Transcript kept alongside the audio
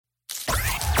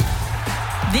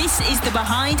This is the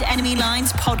Behind Enemy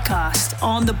Lines podcast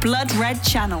on the Blood Red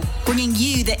channel, bringing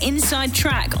you the inside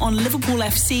track on Liverpool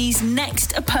FC's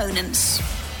next opponents.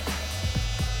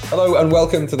 Hello and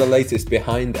welcome to the latest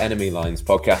Behind Enemy Lines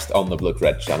podcast on the Blood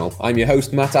Red channel. I'm your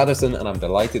host Matt Addison, and I'm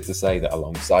delighted to say that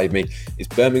alongside me is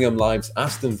Birmingham Live's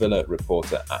Aston Villa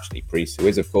reporter Ashley Priest, who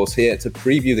is of course here to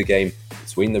preview the game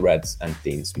between the Reds and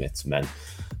Dean Smith's men.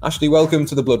 Ashley, welcome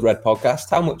to the Blood Red podcast.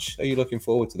 How much are you looking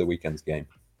forward to the weekend's game?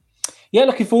 Yeah,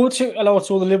 looking forward to it. Hello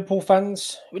to all the Liverpool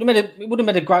fans. It would have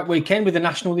made a great weekend with the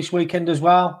National this weekend as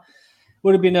well.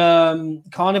 Would have been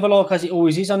carnival like as it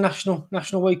always is on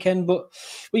national weekend. But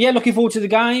yeah, looking forward to the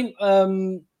game.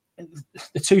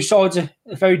 The two sides are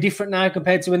very different now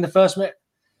compared to when they first met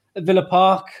at Villa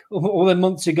Park all the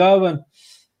months ago. And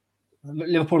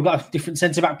Liverpool have got a different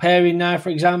centre-back pairing now,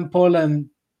 for example, and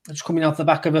just coming off the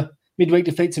back of a midweek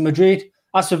defeat to Madrid.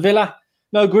 As for Villa,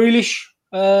 no Grealish.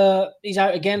 He's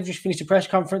out again, just finished a press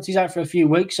conference. He's out for a few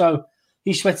weeks, so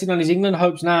he's sweating on his England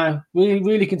hopes now.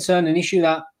 Really concerning issue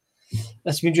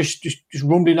that's been just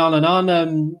rumbling on and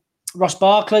on. Ross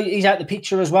Barkley, he's out the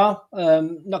picture as well,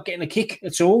 not getting a kick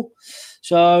at all.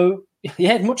 So,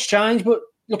 yeah, much change, but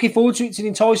looking forward to it. It's an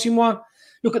enticing one.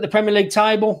 Look at the Premier League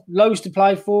table, loads to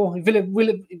play for. Villa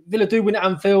do win at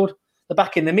Anfield. They're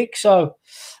back in the mix, so,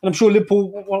 and I'm sure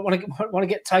Liverpool want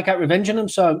to take out revenge on them.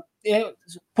 So, yeah,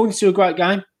 points to a great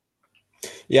game.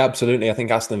 Yeah, absolutely. I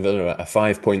think Aston Villa are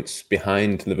 5 points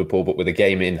behind Liverpool, but with a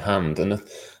game in hand. And I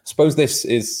suppose this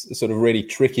is a sort of really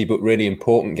tricky but really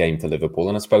important game for Liverpool.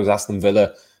 And I suppose Aston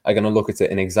Villa are going to look at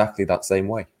it in exactly that same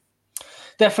way.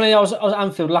 Definitely. I was at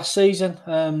Anfield last season.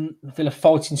 Villa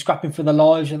fighting, scrapping for their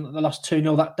lives, and they lost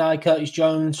 2-0 that day. Curtis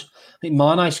Jones, I think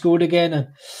Mane scored again. And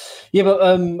yeah, but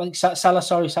I think Salah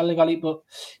got it. But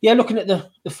yeah, looking at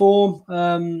the form,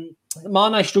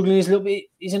 Mane struggling a little bit,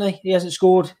 isn't he? He hasn't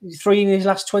scored 3 in his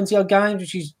last 20 odd games,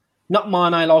 which is not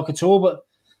Mane like at all, but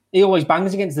he always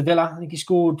bangs against the Villa. I think he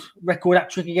scored record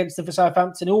hat-trick against them for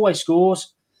Southampton. He always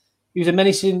scores. He was a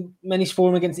menace for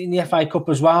him against in the FA Cup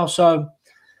as well. So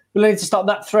we'll need to stop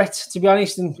that threat, to be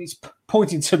honest, and it's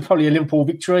pointing to probably a Liverpool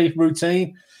victory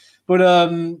routine. But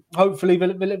hopefully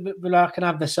Villa can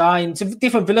have the say. It's a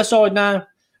different Villa side now,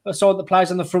 a side that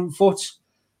plays on the front foot.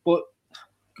 But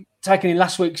taking in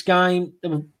last week's game, they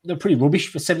were pretty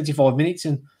rubbish for 75 minutes,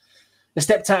 and they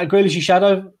stepped out of Grealish's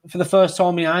shadow for the first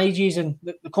time in ages, and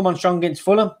they come on strong against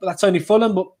Fulham. But that's only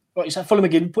Fulham. But like you said, Fulham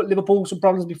again put Liverpool some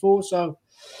problems before, so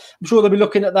I'm sure they'll be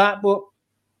looking at that. But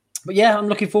yeah, I'm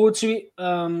looking forward to it.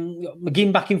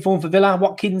 McGinn back in form for Villa.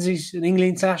 Watkins is an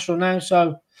England international now,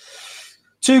 so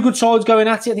two good sides going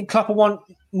at it. I think Klopp will want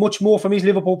much more from his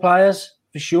Liverpool players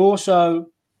for sure. So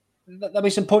there'll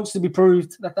be some points to be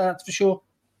proved. That's for sure.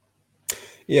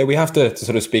 Yeah, we have to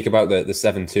sort of speak about the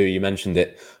 7-2. You mentioned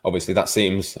it. Obviously, that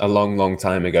seems a long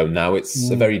time ago now. It's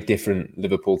a very different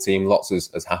Liverpool team. Lots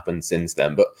has happened since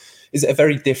then. But is it a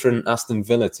very different Aston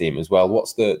Villa team as well?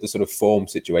 What's the sort of form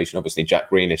situation? Obviously, Jack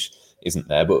Grealish isn't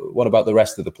there. But what about the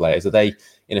rest of the players? Are they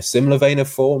in a similar vein of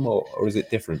form or is it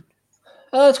different?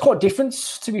 It's quite different,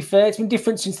 to be fair. It's been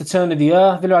different since the turn of the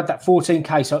year. Villa had that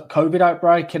 14-case COVID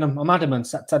outbreak, and I'm adamant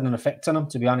that's had an effect on them,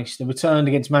 to be honest. They returned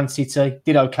against Man City,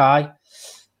 did okay.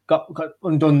 Got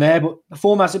undone there, but the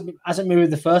form hasn't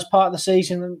mirrored the first part of the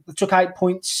season. They took 8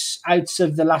 points out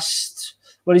of the last,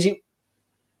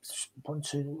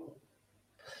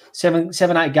 7,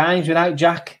 8 games without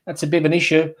Jack. That's a bit of an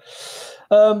issue.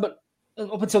 But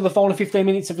up until the final 15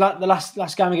 minutes of the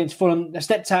last game against Fulham, they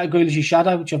stepped out of Grealish's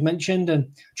shadow, which I've mentioned, and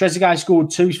Trezeguet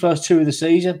scored his first 2 of the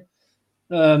season.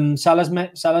 Salah's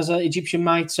an Egyptian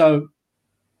mate, so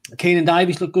Keenan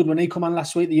Davis looked good when he come on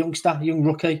last week, the young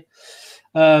rookie.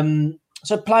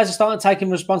 So players are starting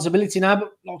taking responsibility now,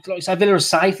 but like I say, Villa are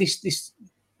safe for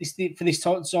this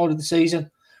side of the season,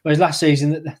 whereas last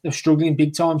season they're struggling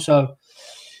big time. So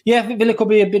yeah, Villa could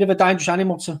be a bit of a dangerous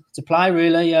animal to play,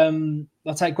 really.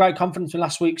 They'll take great confidence from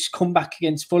last week's comeback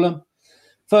against Fulham.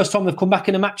 First time they've come back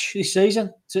in a match this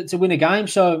season to win a game,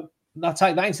 so they'll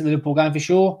take that into the Liverpool game for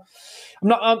sure.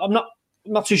 I'm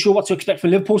not too sure what to expect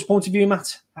from Liverpool's point of view,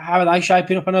 Matt. How are they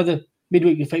shaping up? I know the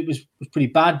midweek defeat was pretty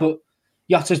bad, but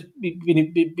Yotta's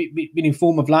been in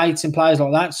form of late and players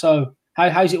like that. So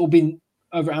how's it all been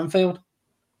over at Anfield?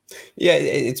 Yeah,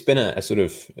 it's been a sort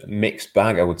of mixed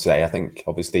bag, I would say. I think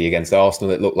obviously against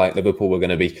Arsenal, it looked like Liverpool were going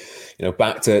to be,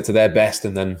 back to their best,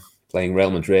 and then playing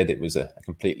Real Madrid, it was a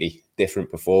completely different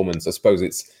performance. I suppose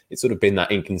it's sort of been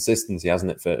that inconsistency,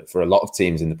 hasn't it, for a lot of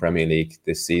teams in the Premier League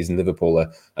this season. Liverpool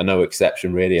are no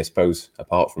exception, really. I suppose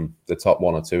apart from the top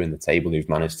 1 or 2 in the table who've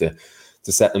managed to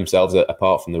to set themselves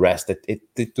apart from the rest.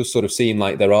 It does sort of seem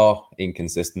like there are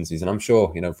inconsistencies, and I'm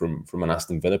sure, from an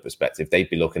Aston Villa perspective, they'd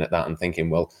be looking at that and thinking,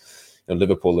 well,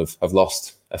 Liverpool have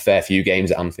lost a fair few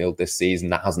games at Anfield this season.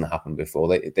 That hasn't happened before.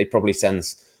 They probably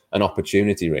sense an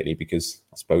opportunity, really, because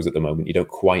I suppose at the moment you don't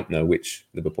quite know which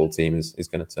Liverpool team is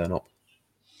going to turn up.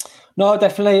 No,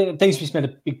 definitely. Dean Smith's made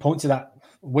a big point to that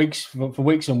for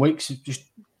weeks and weeks. Just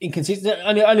inconsistent.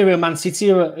 Only real Man City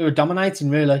who are dominating,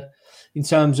 really, in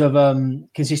terms of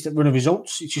consistent run of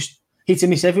results. It's just hit and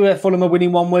miss everywhere. Fulham are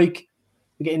winning one week,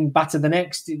 we're getting battered the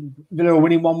next. Villa are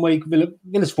winning one week.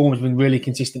 Villa's form has been really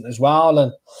consistent as well.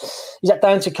 And is that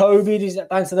down to COVID? Is that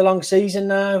down to the long season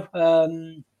now?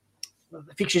 The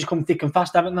fixtures come thick and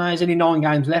fast, haven't they? There's only 9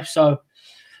 games left, so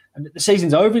and the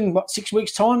season's over in 6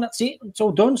 weeks' time. That's it. It's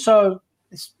all done. So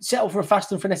it's settled for a fast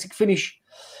and frenetic finish.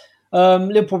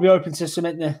 Liverpool will be open to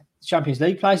cement the Champions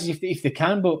League places if they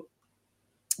can, but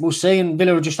we'll see. And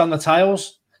Villa are just on the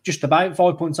tails, just about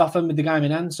 5 points off them with the game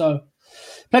in hand. So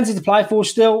plenty to play for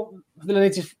still. Villa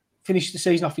need to finish the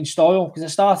season off in style because they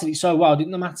started it so well,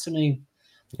 didn't they, Matt? I mean,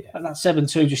 that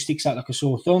 7-2 just sticks out like a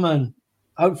sore thumb, and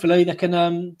hopefully they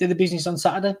can do the business on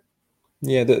Saturday.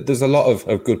 Yeah, there's a lot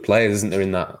of good players, isn't there,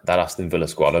 in that Aston Villa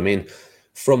squad? I mean,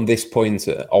 from this point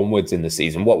onwards in the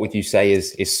season, what would you say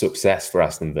is success for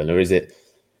Aston Villa? Is it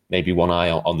maybe one eye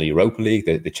on the Europa League,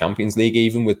 the Champions League,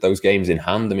 even with those games in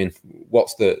hand? I mean,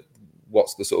 what's the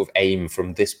sort of aim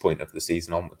from this point of the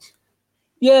season onwards?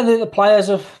 Yeah, the players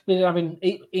have been having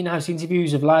in-house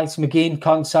interviews of late. McGinn,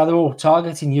 Konsa, they're all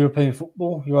targeting European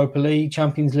football, Europa League,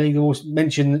 Champions League. They all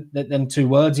mention them 2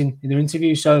 words in their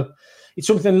interviews. So it's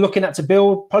something they're looking at to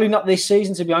build. Probably not this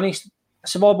season, to be honest.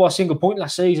 Survived by a single point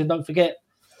last season, don't forget.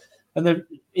 And they're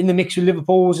in the mix with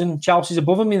Liverpool's and Chelsea's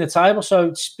above them in the table. So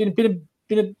it's been a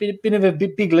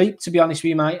big leap, to be honest with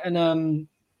you, mate. And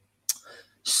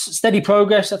steady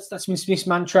progress, that's been Smith's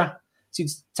mantra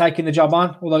since taking the job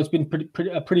on, although it's been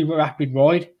a pretty rapid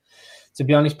ride, to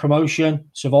be honest. Promotion,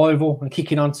 survival, and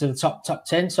kicking on to the top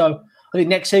 10. So I think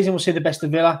next season we'll see the best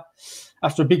of Villa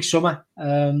after a big summer,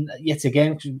 yet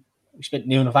again, because we spent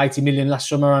near enough 80 million last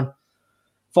summer on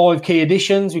 5 key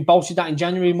additions. We bolstered that in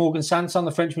January. Morgan Sanson,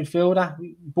 the French midfielder,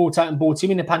 we bought out and bought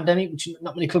him in the pandemic, which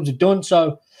not many clubs have done.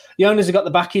 So the owners have got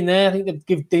the back in there. I think they've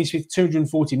given Dean Smith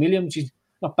 240 million, which is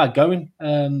not bad going,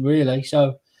 really.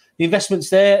 So the investment's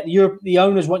there. The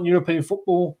owners want European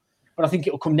football, but I think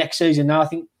it will come next season now. I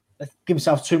think they give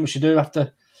themselves too much to do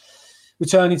after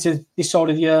returning to this side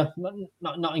of the year,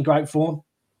 not in great form.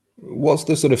 What's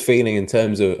the sort of feeling in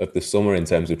terms of the summer, in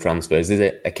terms of transfers? Is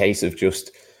it a case of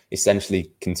just essentially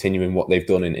continuing what they've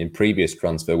done in previous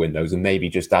transfer windows and maybe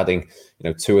just adding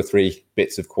 2 or 3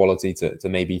 bits of quality to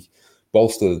maybe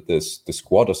bolster the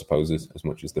squad, I suppose, as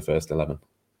much as the first 11?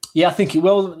 Yeah, I think it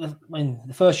will. I mean,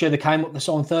 the first year they came up, they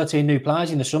signed 13 new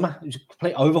players in the summer. It was a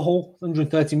complete overhaul,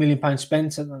 £130 million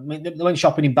spent. I mean, they went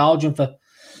shopping in Belgium for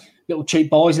little cheap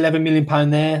boys, £11 million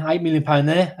there, £8 million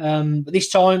there. But this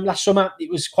time, last summer,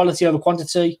 it was quality over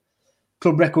quantity.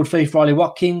 Club record fee for Ollie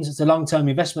Watkins. It's a long-term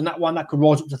investment. That could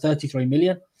rise up to 33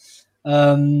 million.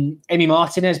 Emi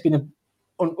Martinez has been an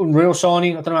unreal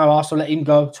signing. I don't know how Arsenal let him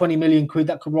go. 20 million quid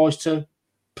that could rise to.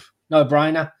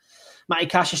 No-brainer. Matty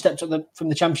Cash has stepped up from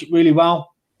the Championship really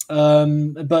well.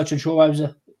 And Bertrand Traoré was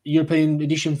a European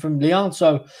addition from Lyon.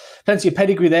 So plenty of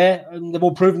pedigree there. And they've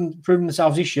all proven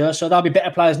themselves this year. So they'll be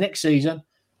better players next season.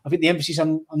 I think the emphasis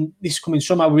on this coming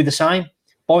summer will be the same.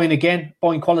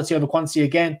 Buying quality over quantity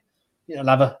again. They'll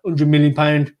have a £100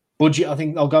 million budget, I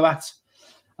think they'll go at.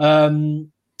 I think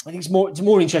it's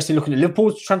more interesting looking at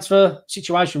Liverpool's transfer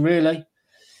situation, really.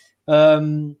 I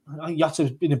think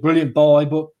Yotta's been a brilliant buy,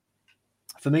 but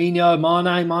Firmino,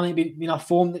 Mane been off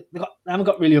form. They haven't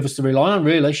got really others to rely on,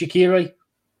 really. Shaqiri,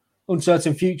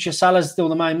 uncertain future. Salah's still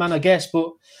the main man, I guess, but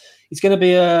it's going to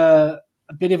be a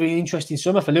bit of an interesting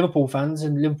summer for Liverpool fans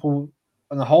and Liverpool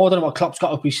on the whole. I don't know what Klopp's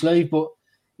got up his sleeve, but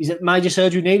is it major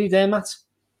surgery needed there, Matt?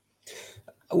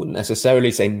 I wouldn't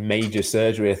necessarily say major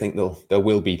surgery. I think there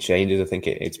will be changes. I think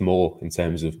it's more in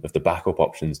terms of the backup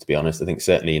options, to be honest. I think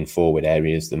certainly in forward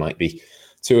areas, there might be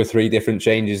 2 or 3 different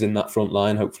changes in that front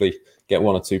line. Hopefully get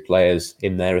 1 or 2 players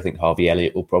in there. I think Harvey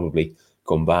Elliott will probably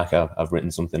come back. I've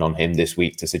written something on him this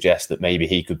week to suggest that maybe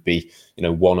he could be,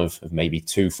 one of maybe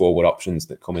 2 forward options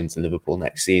that come into Liverpool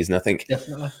next season. I think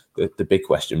the big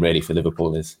question really for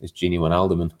Liverpool is Gini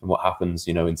Wijnaldum and what happens,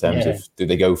 in terms of, do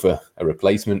they go for a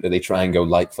replacement? Do they try and go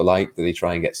like for like? Do they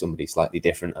try and get somebody slightly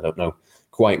different? I don't know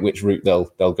quite which route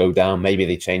they'll go down. Maybe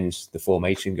they change the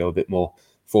formation, go a bit more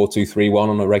 4-2-3-1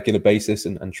 on a regular basis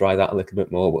and try that a little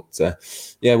bit more. But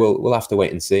we'll have to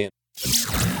wait and see.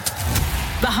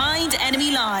 Behind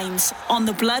Enemy Lines on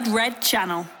the Blood Red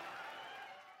Channel.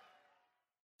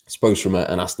 suppose from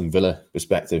an Aston Villa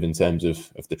perspective, in terms of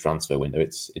the transfer window,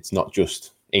 it's not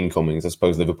just incomings. I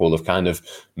suppose Liverpool have kind of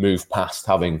moved past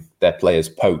having their players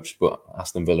poached, but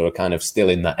Aston Villa are kind of still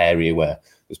in that area where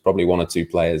there's probably one or two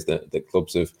players that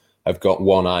clubs have got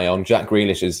one eye on. Jack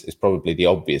Grealish is probably the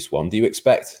obvious one. Do you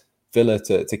expect Villa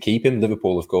to keep him?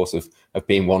 Liverpool, of course, have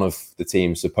been one of the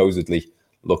teams supposedly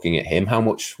looking at him. How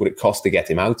much would it cost to get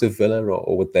him out of Villa,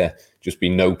 or would there just be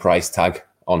no price tag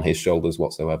on his shoulders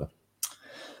whatsoever?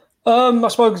 I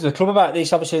spoke to the club about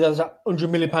this. Obviously, there's that £100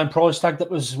 million price tag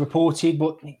that was reported,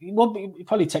 but he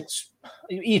probably takes.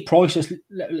 He's priceless.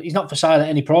 He's not for sale at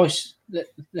any price.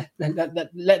 Let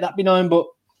that be known. But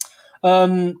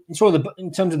in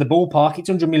terms of the ballpark, it's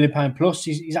 £100 million plus.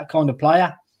 He's that kind of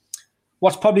player.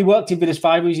 What's probably worked in Villa's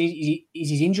favour is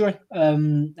his injury.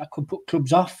 That could put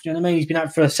clubs off. Do you know what I mean? He's been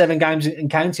out for 7 games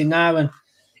and counting now, and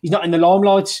he's not in the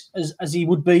limelight as he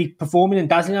would be performing and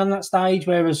dazzling on that stage,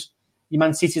 whereas your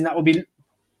Man City and that will be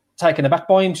taken aback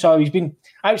by him. So he's been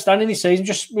outstanding this season.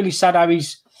 Just really sad how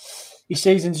his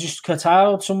season's just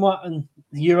curtailed somewhat. And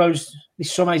the Euros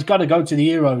this summer, he's got to go to the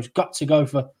Euros. Got to go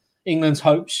for England's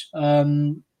hopes.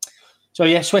 So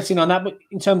yeah, sweating on that. But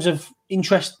in terms of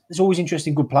interest, there's always interest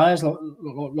in good players, like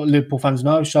Liverpool fans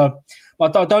know. So,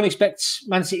 but I don't expect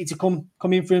Man City to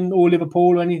come in for him, or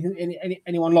Liverpool, or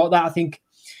anyone like that. I think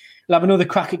he'll have another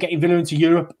crack at getting Villa into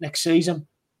Europe next season.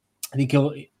 I think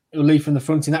he'll lead from the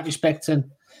front in that respect,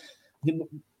 and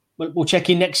we'll check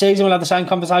in next season. We'll have the same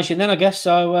conversation then, I guess.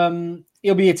 So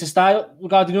he'll be here to stay.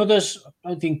 Regarding others,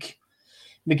 I think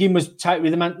McGinn was tight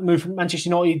with the move from Manchester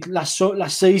United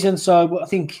last season. So I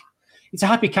think it's a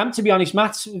happy camp, to be honest,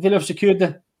 Matt. Villa have secured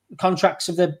the contracts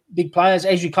of the big players.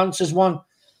 Ezri Konsa's one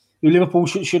who Liverpool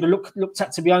should have looked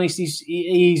at, to be honest.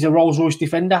 He's a Rolls-Royce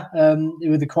defender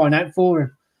who they're crying out for,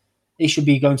 and he should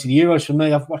be going to the Euros for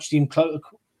me. I've watched him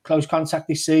close contact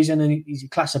this season, and he's a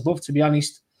class above, to be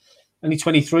honest. Only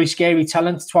 23, scary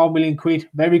talent, 12 million quid.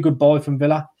 Very good buy from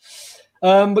Villa.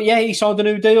 But yeah, he signed a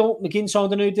new deal. McGinn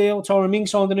signed a new deal. Tyrone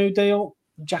Mings signed a new deal.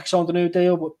 Jack signed a new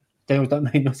deal, but deals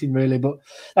don't mean nothing really. But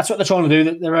that's what they're trying to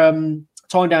do. They're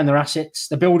tying down their assets.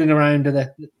 They're building around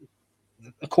the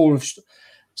core of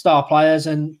star players,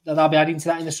 and they'll be adding to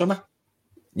that in the summer.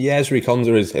 Yeah, Ezri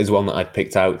Konsa is one that I'd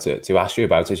picked out to ask you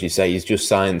about. As you say, he's just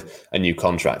signed a new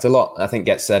contract. A lot, I think,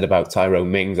 gets said about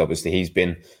Tyrone Mings. Obviously, he's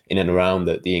been in and around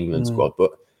the England squad.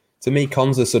 But to me,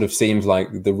 Konsa sort of seems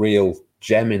like the real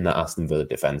gem in that Aston Villa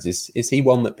defence. Is he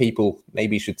one that people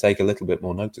maybe should take a little bit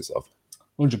more notice of?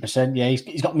 100%, yeah.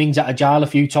 He's got Mings out of jail a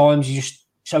few times. He's just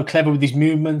so clever with his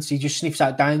movements. He just sniffs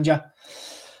out danger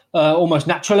almost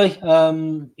naturally.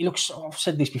 He looks, I've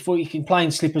said this before, he can play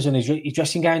in slippers and his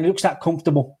dressing gown. He looks that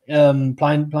comfortable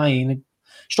playing.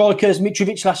 Strikers,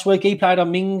 Mitrovic last week, he played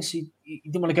on Mings. He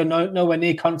didn't want to go nowhere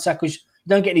near contact because you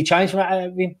don't get any change from that out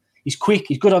of him. He's quick,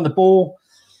 he's good on the ball.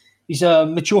 He's a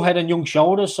mature head and young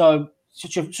shoulders. So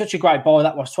such a great buy.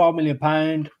 That was £12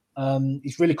 million.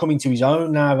 He's really coming to his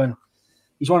own now, and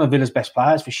he's one of Villa's best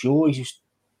players for sure.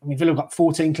 Villa got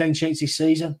 14 clean sheets this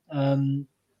season.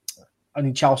 I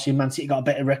think Chelsea and Man City got a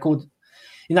better record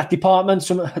in that department.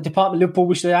 A department Liverpool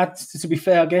wish they had, to be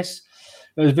fair, I guess.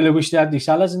 Whereas Villa wish they had the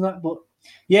Salahs and that. But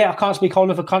yeah, I can't speak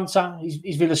only for Konsa.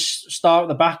 He's Villa's star at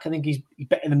the back. I think he's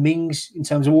better than Mings in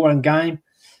terms of war and game.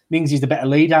 Mings is the better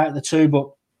leader out of the two, but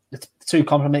the two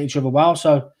complement each other well.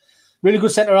 So really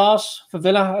good centre halves for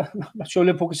Villa. I'm not sure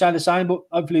Liverpool can say the same, but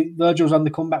hopefully Virgil's on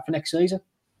the comeback for next season.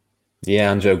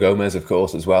 Yeah, and Joe Gomez, of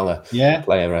course, as well. A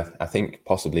player I think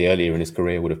possibly earlier in his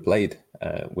career would have played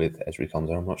with Ezri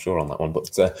Konsa. I'm not sure on that one. But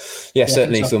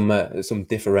certainly some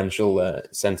differential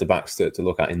centre-backs to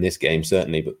look at in this game,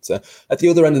 certainly. But at the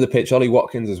other end of the pitch, Ollie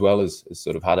Watkins as well has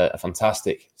sort of had a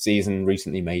fantastic season,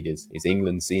 recently made his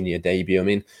England senior debut. I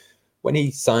mean, when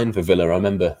he signed for Villa, I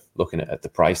remember looking at the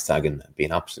price tag and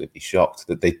being absolutely shocked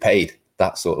that they paid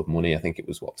that sort of money. I think it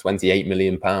was, £28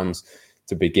 million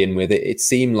to begin with. It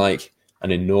seemed like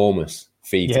an enormous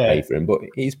fee to pay for him, but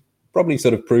he's probably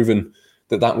sort of proven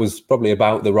that was probably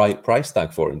about the right price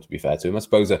tag for him, to be fair to him. I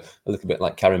suppose a little bit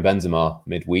like Karim Benzema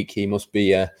midweek, he must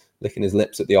be licking his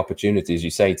lips at the opportunity, as you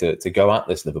say, to go at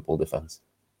this Liverpool defence.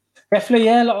 Definitely,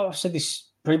 yeah. Like I've said this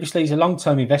previously, he's a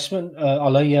long-term investment.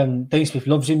 Ollie, Dean Smith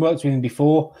loves him, worked with him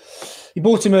before. He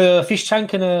bought him a fish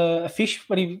tank and a fish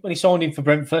when he signed him for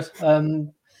Brentford.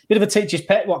 Bit of a teacher's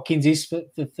pet, Watkins is for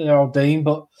old Dean,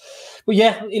 but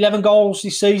yeah, 11 goals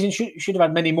this season. Should have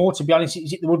had many more, to be honest.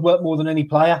 He's hit the woodwork more than any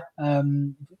player.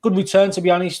 Good return, to be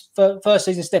honest. First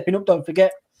season stepping up, don't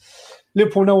forget.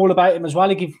 Liverpool know all about him as well.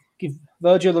 He give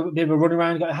Virgil a bit of a run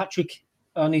around. He got a hat-trick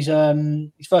on his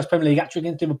first Premier League hat-trick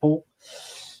against Liverpool.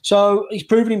 So he's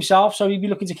proven himself, so he'll be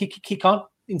looking to kick on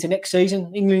into next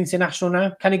season. England international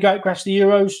now. Can he grasp the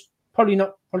Euros? Probably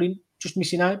not. Probably just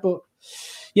missing out. But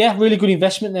yeah, really good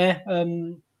investment there.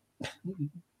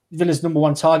 Villa's number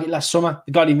one target last summer.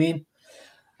 They got him in,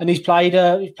 and he's played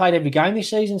every game this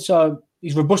season. So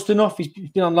he's robust enough. He's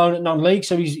been on loan at non-league,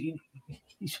 so he's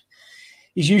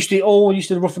used to it all. Used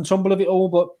to the rough and tumble of it all.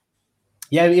 But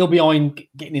yeah, he'll be on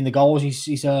getting in the goals.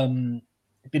 He's a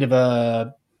bit of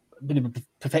a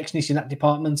perfectionist in that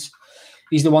department.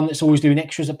 He's the one that's always doing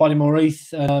extras at Bodymoor Heath.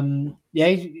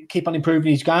 Keep on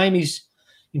improving his game. He's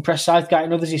impressed Southgate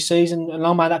and others this season, and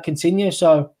long may that continue.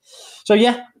 So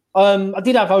yeah. I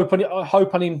did have hope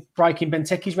on him breaking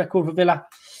Benteke's record for Villa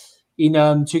in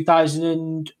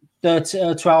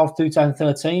 2012,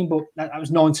 2013, but that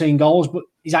was 19 goals, but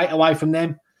he's 8 away from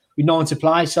them with 9 to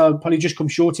play, so probably just come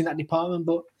short in that department.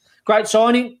 But great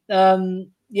signing. I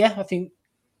think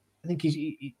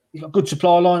he's got a good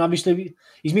supply line. Obviously,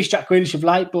 he's missed Jack Grealish of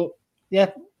late, but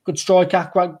yeah, good striker,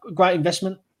 great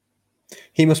investment.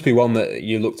 He must be one that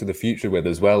you look to the future with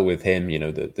as well. With him,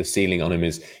 the ceiling on him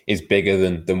is bigger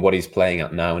than what he's playing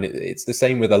at now, and it's the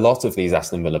same with a lot of these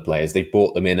Aston Villa players. They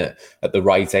brought them in at the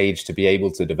right age to be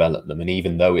able to develop them, and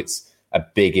even though it's a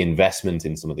big investment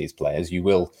in some of these players, you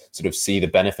will sort of see the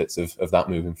benefits of that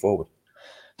moving forward.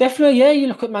 Definitely, yeah. You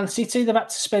look at Man City; they've had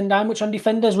to spend how much on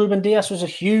defenders? Ruben Dias was a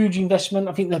huge investment.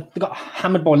 I think they got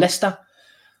hammered by Leicester. A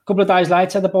couple of days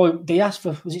later, they bought Diaz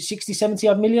for, was it 60, 70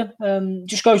 odd million?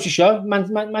 Just goes to show.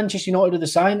 Manchester United are the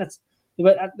same.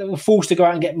 They were forced to go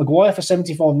out and get Maguire for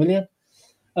 75 million.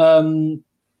 I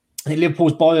think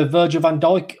Liverpool's buy of Virgil van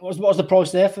Dijk. What was the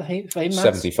price there for him?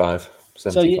 75.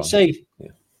 So you see,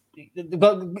 you've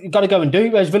got to go and do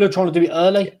it. Whereas Villa trying to do it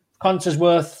early. Konsa's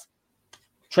worth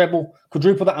treble,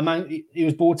 quadruple that amount. He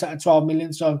was bought at 12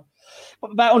 million. So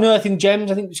about unearthing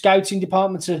gems, I think the scouting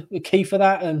department's are key for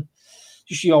that, and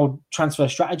just your old transfer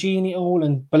strategy in it all,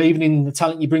 and believing in the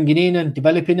talent you're bringing in and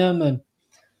developing them. And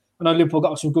I know Liverpool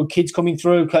got some good kids coming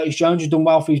through. Curtis Jones has done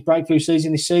well for his breakthrough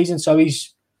season this season, so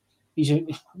he's a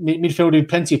midfielder with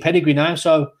plenty of pedigree now.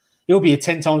 So he'll be a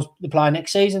 10 times the player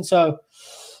next season. So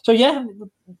yeah,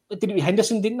 they did it with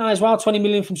Henderson, didn't they, as well? 20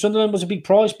 million from Sunderland was a big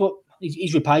price, but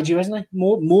he's repaid you, hasn't he?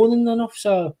 More than enough.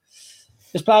 So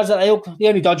there's players that the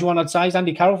only dodgy one I'd say is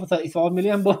Andy Carroll for 35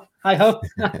 million, but I hope.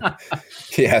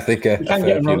 Yeah, I think a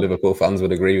few Liverpool fans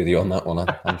would agree with you on that one,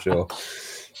 I'm sure.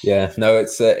 Yeah, no,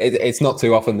 it's not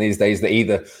too often these days that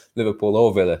either Liverpool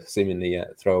or Villa seemingly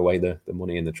throw away the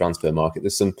money in the transfer market.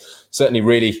 There's some certainly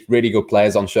really, really good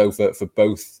players on show for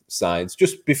both sides.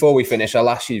 Just before we finish, I'll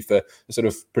ask you for a sort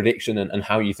of prediction and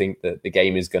how you think that the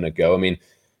game is going to go. I mean,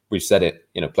 we've said it,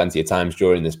 plenty of times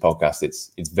during this podcast.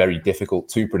 It's very difficult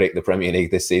to predict the Premier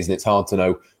League this season. It's hard to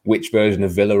know which version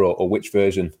of Villa or which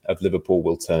version of Liverpool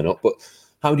will turn up. But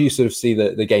how do you sort of see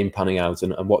the game panning out,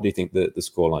 and what do you think the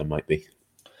scoreline might be?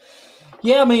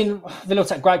 Yeah, I mean, Villa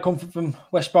take great comfort from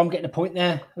West Brom getting a point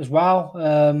there as well.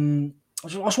 I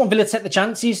just want Villa to take the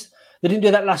chances. They didn't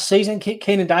do that last season.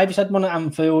 Keenan Davis had one at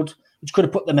Anfield, which could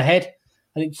have put them ahead.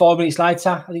 I think 5 minutes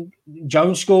later, I think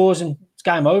Jones scores and it's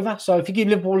game over. So if you give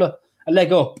Liverpool a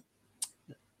leg up,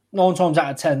 9 times out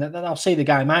of 10, they'll see the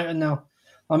game out and they'll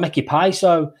make you pay.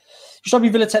 So just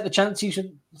hope Villa take the chances.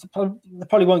 They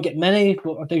probably won't get many,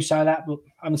 but I do say that. But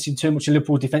I haven't seen too much of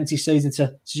Liverpool's defence this season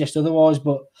to suggest otherwise.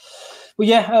 But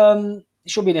yeah,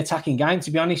 it should be an attacking game, to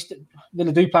be honest.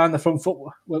 Villa do play on the front foot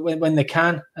when they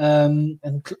can, and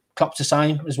Klopp's the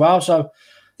same as well. So I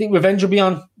think revenge will be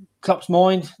on Klopp's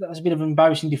mind. That was a bit of an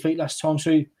embarrassing defeat last time, so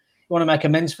you want to make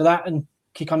amends for that and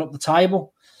kick on up the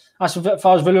table. As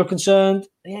far as Villa are concerned,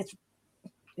 yeah,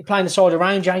 you're playing the side of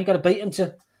Rangers. You've got to beat them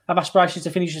to have aspirations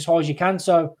to finish as high as you can.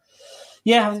 So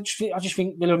yeah, I just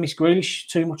think Villa miss Grealish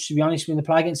too much, to be honest, when they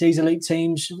play against these elite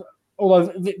teams.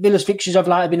 Although Villa's fixtures of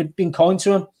late have been kind to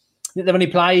them. They've only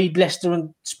played Leicester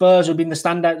and Spurs, who have been the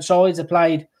standout sides. They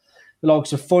played the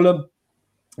likes of Fulham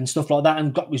and stuff like that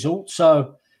and got results.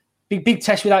 So big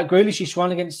test without Grealish this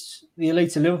one against the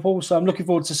elite of Liverpool. So I'm looking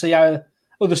forward to see how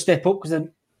others step up, because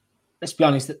let's be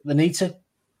honest, they need to.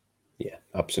 Yeah,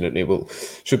 absolutely. Well,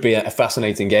 should be a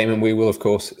fascinating game, and we will, of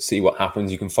course, see what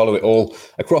happens. You can follow it all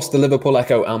across the Liverpool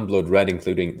Echo and Blood Red,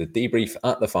 including the debrief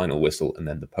at the final whistle and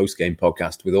then the post-game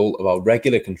podcast with all of our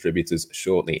regular contributors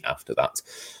shortly after that.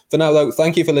 For now, though,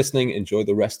 thank you for listening. Enjoy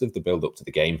the rest of the build-up to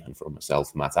the game. And from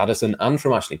myself, Matt Addison, and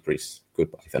from Ashley Priest,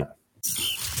 goodbye for now.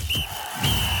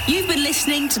 You've been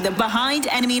listening to the Behind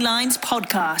Enemy Lines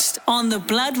podcast on the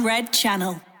Blood Red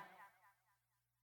channel.